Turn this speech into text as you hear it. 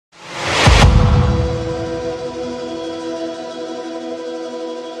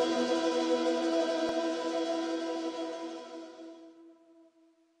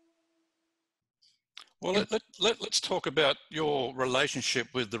Well, let's talk about your relationship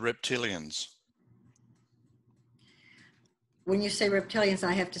with the reptilians. When you say reptilians,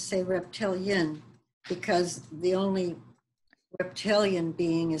 I have to say reptilian, because the only reptilian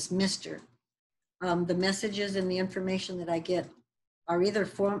being is Mr. The messages and the information that I get are either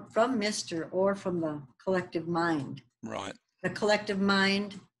from Mr. or from the collective mind. Right. The collective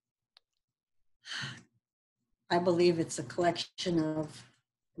mind, I believe it's a collection of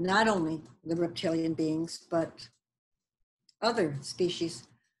not only the reptilian beings, but other species.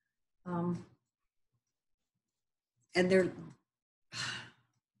 And they're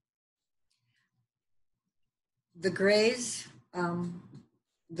the grays,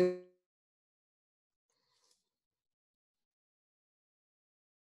 the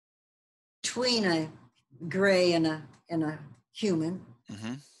between a gray and a human,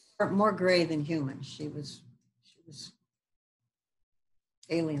 or more gray than human. She was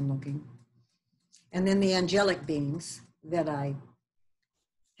alien looking. And then the angelic beings that I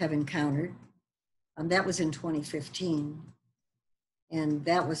have encountered, that was in 2015. And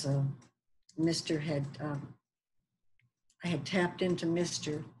that was Mr. had, I had tapped into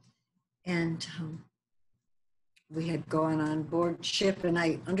Mr. and we had gone on board ship, and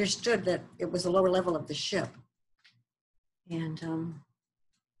I understood that it was a lower level of the ship. And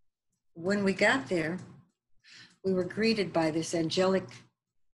when we got there, we were greeted by this angelic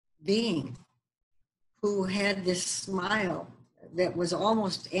being who had this smile that was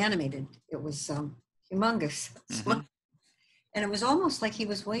almost animated. It was humongous. And it was almost like he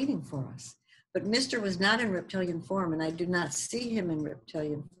was waiting for us. But Mr. was not in reptilian form, and I do not see him in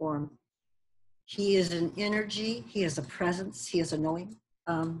reptilian form. He is an energy, he is a presence, he is a knowing.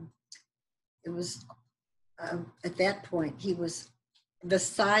 It was, at that point, he was the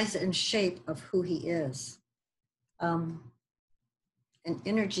size and shape of who he is. An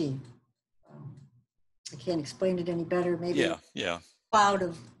energy, I can't explain it any better, maybe a cloud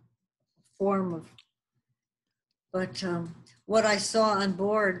of form of, but what I saw on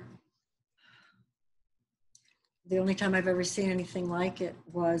board, the only time I've ever seen anything like it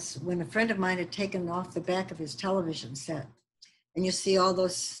was when a friend of mine had taken off the back of his television set. And you see all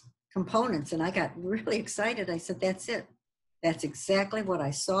those components, and I got really excited. I said, that's it. That's exactly what I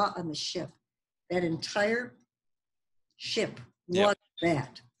saw on the ship. That entire ship was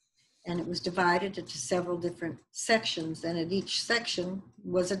that. And it was divided into several different sections, and at each section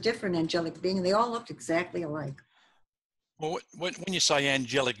was a different angelic being, and they all looked exactly alike. Well, when you say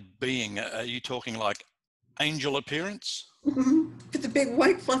angelic being, are you talking like angel appearance? With the big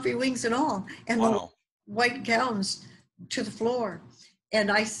white fluffy wings and all, and the white gowns to the floor.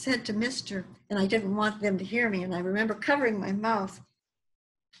 And I said to Mr., and I didn't want them to hear me, and I remember covering my mouth,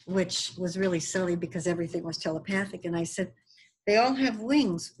 which was really silly because everything was telepathic. And I said, they all have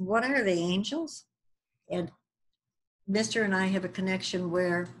wings. What are they, angels? And Mr. and I have a connection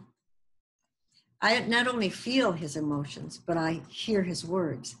where I not only feel his emotions, but I hear his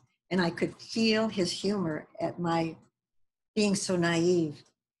words. And I could feel his humor at my being so naive.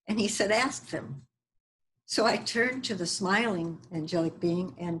 And he said, ask them. So I turned to the smiling angelic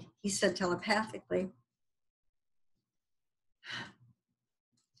being, and he said telepathically,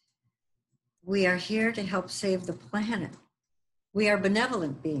 we are here to help save the planet. We are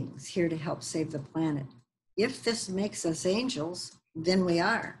benevolent beings here to help save the planet. If this makes us angels, then we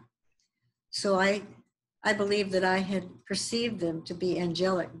are. So I believe that I had perceived them to be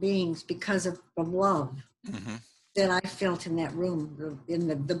angelic beings because of the love that I felt in that room, in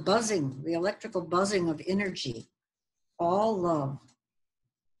the buzzing, the electrical buzzing of energy, all love.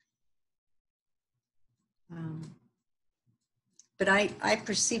 But I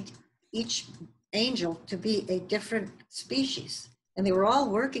perceived each angel to be a different species, and they were all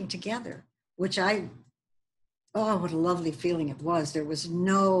working together, which oh, what a lovely feeling it was. There was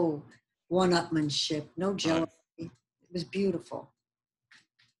no one-upmanship, no jealousy. It was beautiful.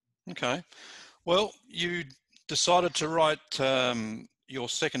 Okay. Well, you decided to write your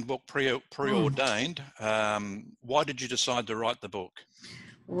second book, Preordained. Why did you decide to write the book?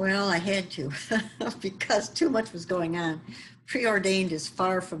 Well, I had to because too much was going on. Preordained is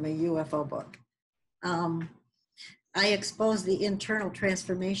far from a UFO book. I expose the internal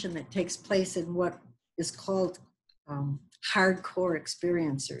transformation that takes place in what is called hardcore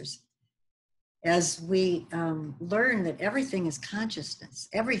experiencers. As we learn that everything is consciousness,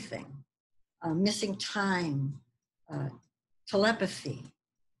 everything, missing time, telepathy,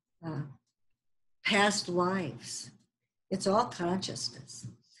 past lives, it's all consciousness.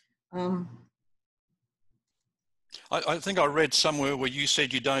 I think I read somewhere where you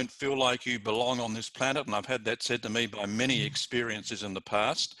said you don't feel like you belong on this planet, and I've had that said to me by many experiences in the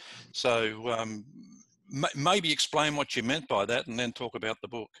past. So maybe explain what you meant by that and then talk about the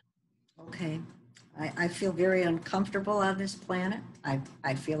book. Okay. I feel very uncomfortable on this planet.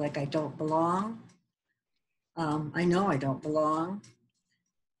 I feel like I don't belong. I know I don't belong.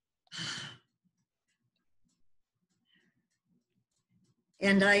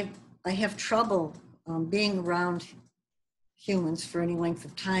 And I have trouble being around humans for any length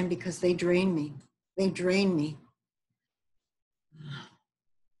of time because they drain me. They drain me.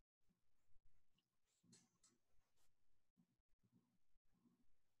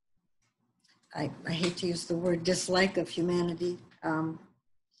 I hate to use the word dislike of humanity.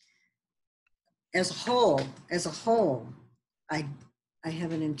 As a whole, I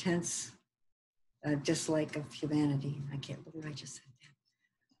have an intense dislike of humanity. I can't believe I just said that.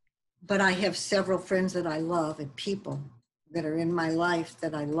 But I have several friends that I love and people that are in my life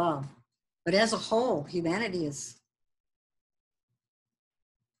that I love. But as a whole, humanity is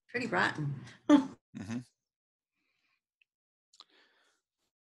pretty rotten. Mm-hmm.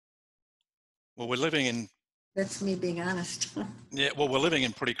 Well, we're living in... That's me being honest. Yeah, well, we're living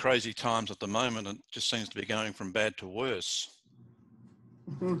in pretty crazy times at the moment, and it just seems to be going from bad to worse.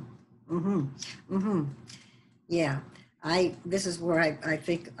 Mm-hmm. Mm-hmm. Mm-hmm. Yeah. This is where I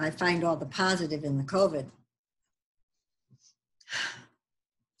think I find all the positive in the COVID.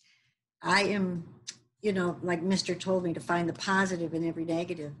 I am, like Mr. told me, to find the positive in every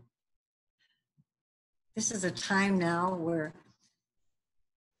negative. This is a time now where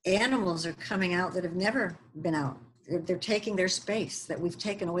animals are coming out that have never been out. They're taking their space that we've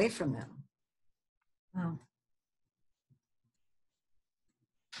taken away from them. Wow.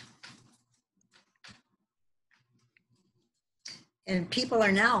 And people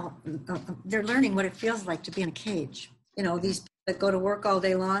are now, they're learning what it feels like to be in a cage. These people that go to work all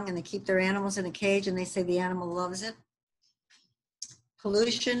day long and they keep their animals in a cage and they say the animal loves it.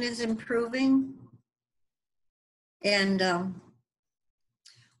 Pollution is improving. And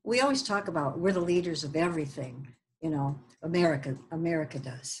we always talk about we're the leaders of everything, America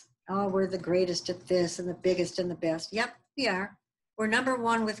does. Oh, we're the greatest at this and the biggest and the best. Yep, we are. We're number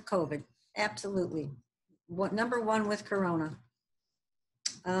one with COVID. Absolutely. Number one with Corona.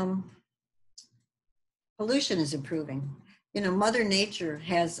 Pollution is improving. Mother Nature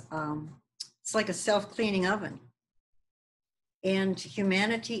has, it's like a self-cleaning oven. And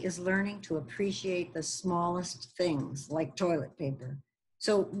humanity is learning to appreciate the smallest things like toilet paper.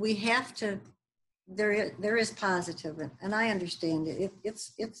 So we have to, there is positive, and I understand it.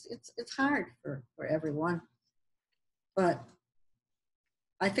 It's hard for everyone. But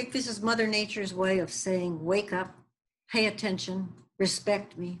I think this is Mother Nature's way of saying, wake up, pay attention,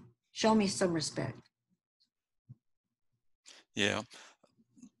 respect me, show me some respect. Yeah.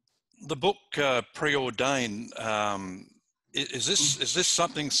 The book Preordained, is this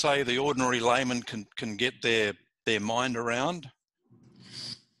something, say, the ordinary layman can get their mind around?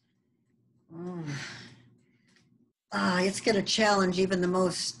 It's going to challenge even the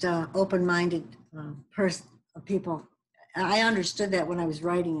most open-minded people. I understood that when I was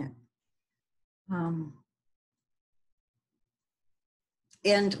writing it.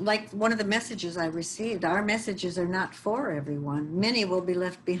 And like one of the messages I received, our messages are not for everyone. Many will be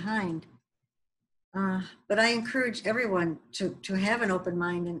left behind. But I encourage everyone to have an open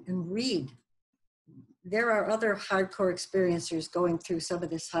mind and read. There are other hardcore experiencers going through some of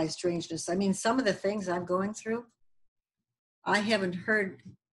this high strangeness. I mean, some of the things I'm going through, I haven't heard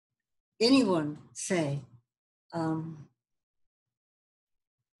anyone say.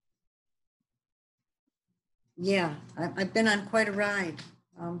 Yeah, I've been on quite a ride.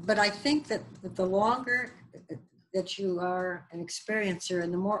 But I think that the longer that you are an experiencer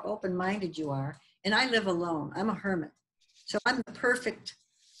and the more open-minded you are, and I live alone, I'm a hermit. So I'm the perfect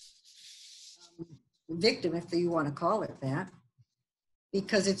victim, if you want to call it that,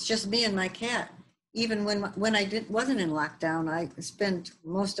 because it's just me and my cat. Even when I wasn't in lockdown, I spent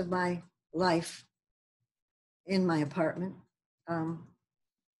most of my life in my apartment. I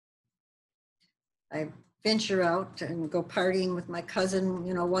venture out and go partying with my cousin,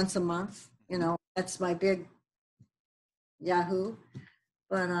 once a month. That's my big Yahoo.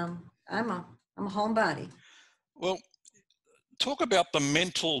 But I'm a homebody. Well, talk about the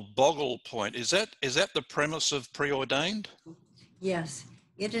mental boggle point. Is that the premise of Preordained? Yes,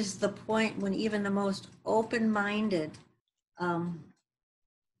 it is the point when even the most open-minded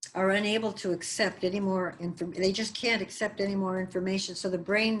are unable to accept any more information. They just can't accept any more information. So the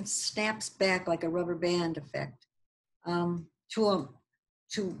brain snaps back like a rubber band effect to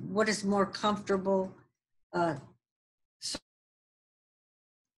what is more comfortable.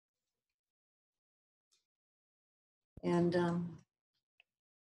 And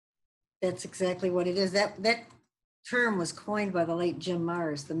That's exactly what it is. That term was coined by the late Jim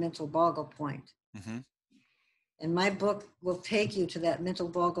Marrs, the mental boggle point. Mm-hmm. And my book will take you to that mental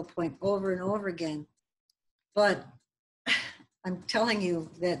boggle point over and over again. But I'm telling you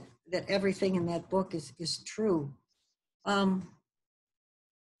that everything in that book is true. You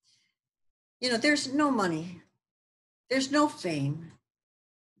know, there's no money, there's no fame,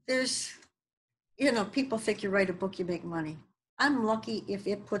 there's, you know, people think you write a book, you make money. I'm lucky if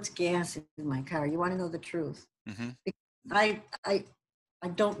it puts gas in my car. You want to know the truth? Mm-hmm. I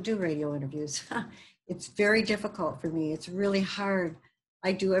don't do radio interviews. It's very difficult for me. It's really hard.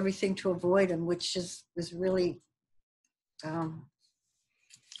 I do everything to avoid them, which is really. Well,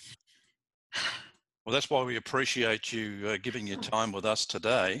 that's why we appreciate you giving your time with us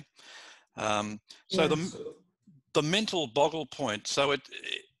today. So Yes. the mental boggle point. So it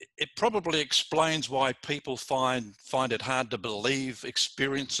probably explains why people find it hard to believe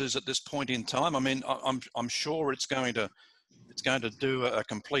experiences at this point in time. I mean, I'm sure it's going to do a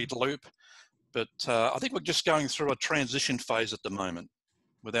complete loop, but I think we're just going through a transition phase at the moment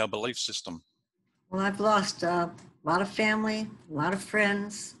with our belief system. Well, I've lost a lot of family, a lot of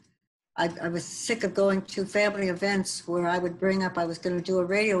friends. I was sick of going to family events where I would bring up I was going to do a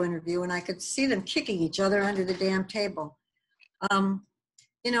radio interview and I could see them kicking each other under the damn table.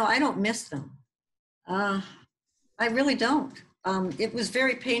 You know, I don't miss them. I really don't. It was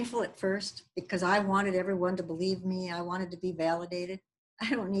very painful at first because I wanted everyone to believe me. I wanted to be validated.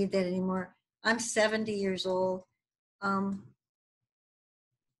 I don't need that anymore. I'm 70 years old. I've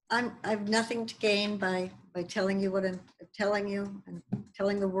nothing to gain by telling you what I'm telling you and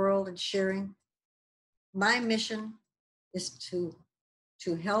telling the world and sharing. My mission is to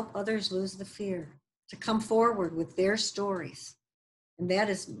help others lose the fear, to come forward with their stories. And that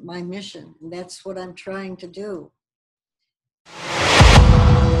is my mission. And that's what I'm trying to do.